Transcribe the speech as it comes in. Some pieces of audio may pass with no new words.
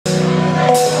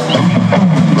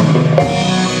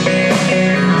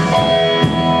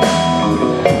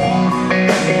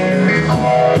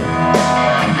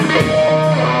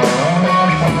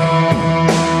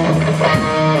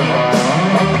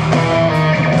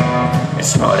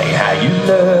It's funny how you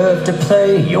love to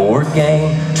play your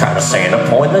game, trying to send a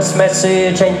pointless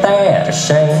message, ain't that a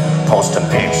shame? Posting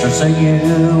pictures of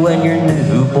you and your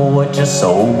new boy just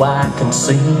so I can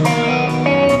see.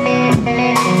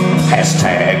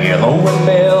 Hashtag yellow and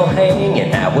Bill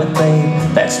hanging out with babe.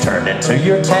 That's turned into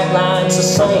your tagline, it's the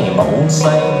same old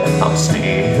same. I'm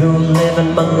still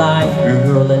living my life,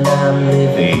 girl, and I'm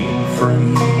living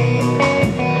free.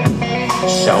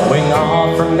 Showing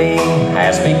off for me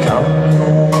has become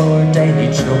your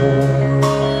daily chore.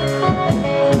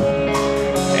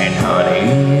 And honey,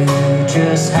 you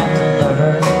just have to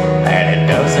learn that it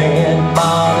doesn't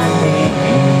bother me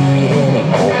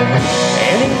anymore.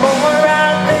 I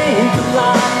think a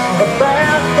lot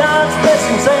about God's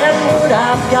blessings and what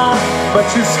I've got, but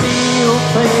you're still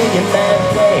playing that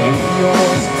game of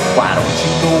yours. Why don't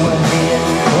you go ahead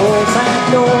and close that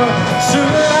door? Sure,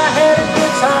 I had a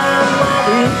good time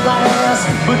while it lasts,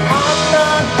 but I'm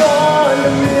not going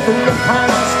to live in the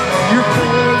past. You're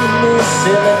playing this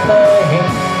silly thing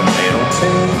a little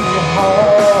too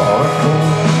hard for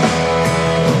me.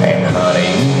 And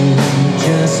honey, you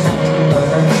just have to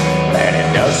learn that it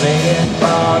doesn't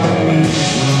bother me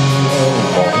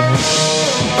anymore.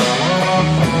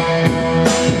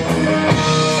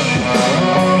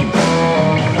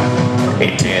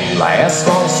 It didn't last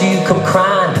long, so you come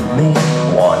crying to me,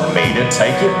 wanting me to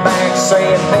take it back,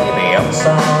 saying, baby, I'm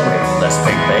sorry, let's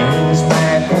pick things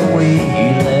back where we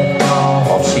left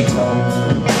off, she told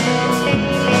me.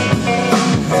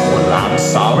 Well, I'm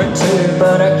sorry too,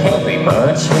 but I can't be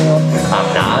much help.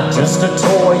 I'm not just a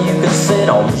toy you can sit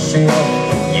on the shelf.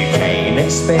 You can't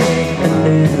expect the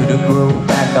new to grow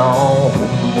back on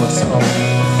what's old.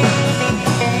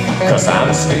 'Cause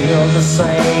I'm still the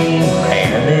same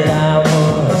man that I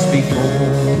was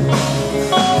before.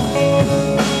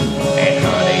 And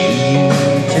honey, you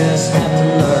just have to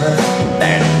learn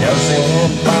that it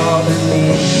doesn't bother me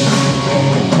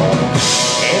anymore.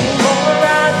 Anymore,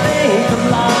 I think a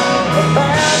lot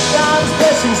about God's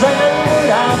blessings and what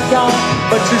I've got,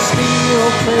 but you're still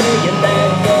playing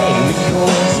that game of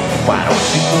yours. Why don't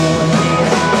you go ahead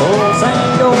and close that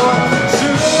door?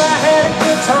 Sure, I had a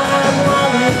good time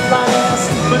while it lasts,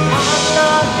 but I'm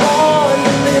not born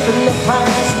to live in the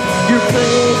past. You're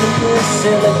playing this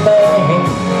silly thing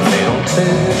a little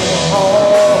too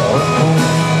hard for me.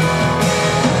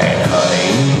 And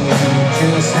honey, you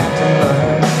just have to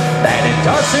learn that it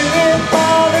doesn't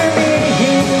bother me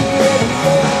anymore.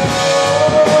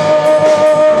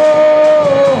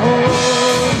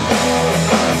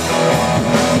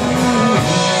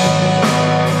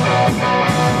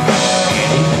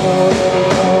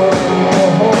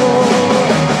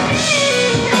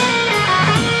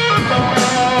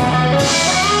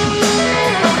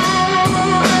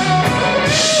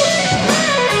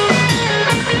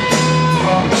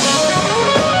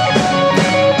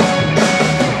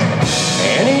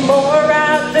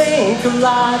 A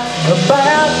lot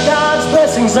about God's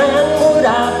blessings and what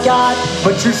I've got,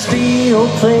 but you're still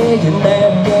playing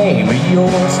that game of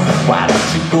yours. Why don't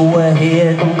you go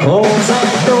ahead and close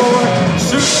that door?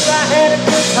 Sure, I had a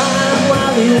good time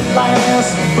while it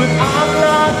lasts, but I'm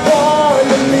not born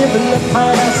to live in the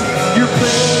past. You're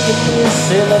playing this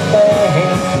silly thing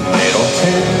a little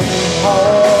too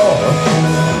hard for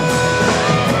me.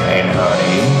 And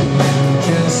honey, you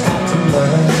just have to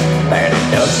learn that it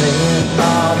doesn't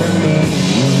bother me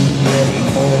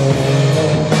anymore.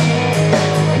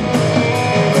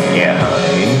 Yeah,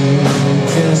 honey, you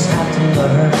just have to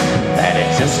learn that it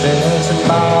just doesn't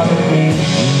bother me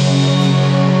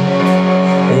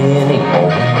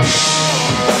anymore.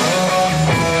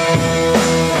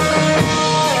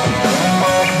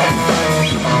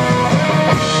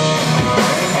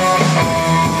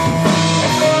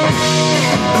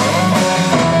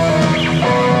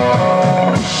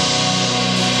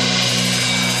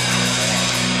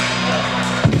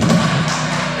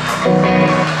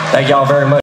 Thank y'all very much.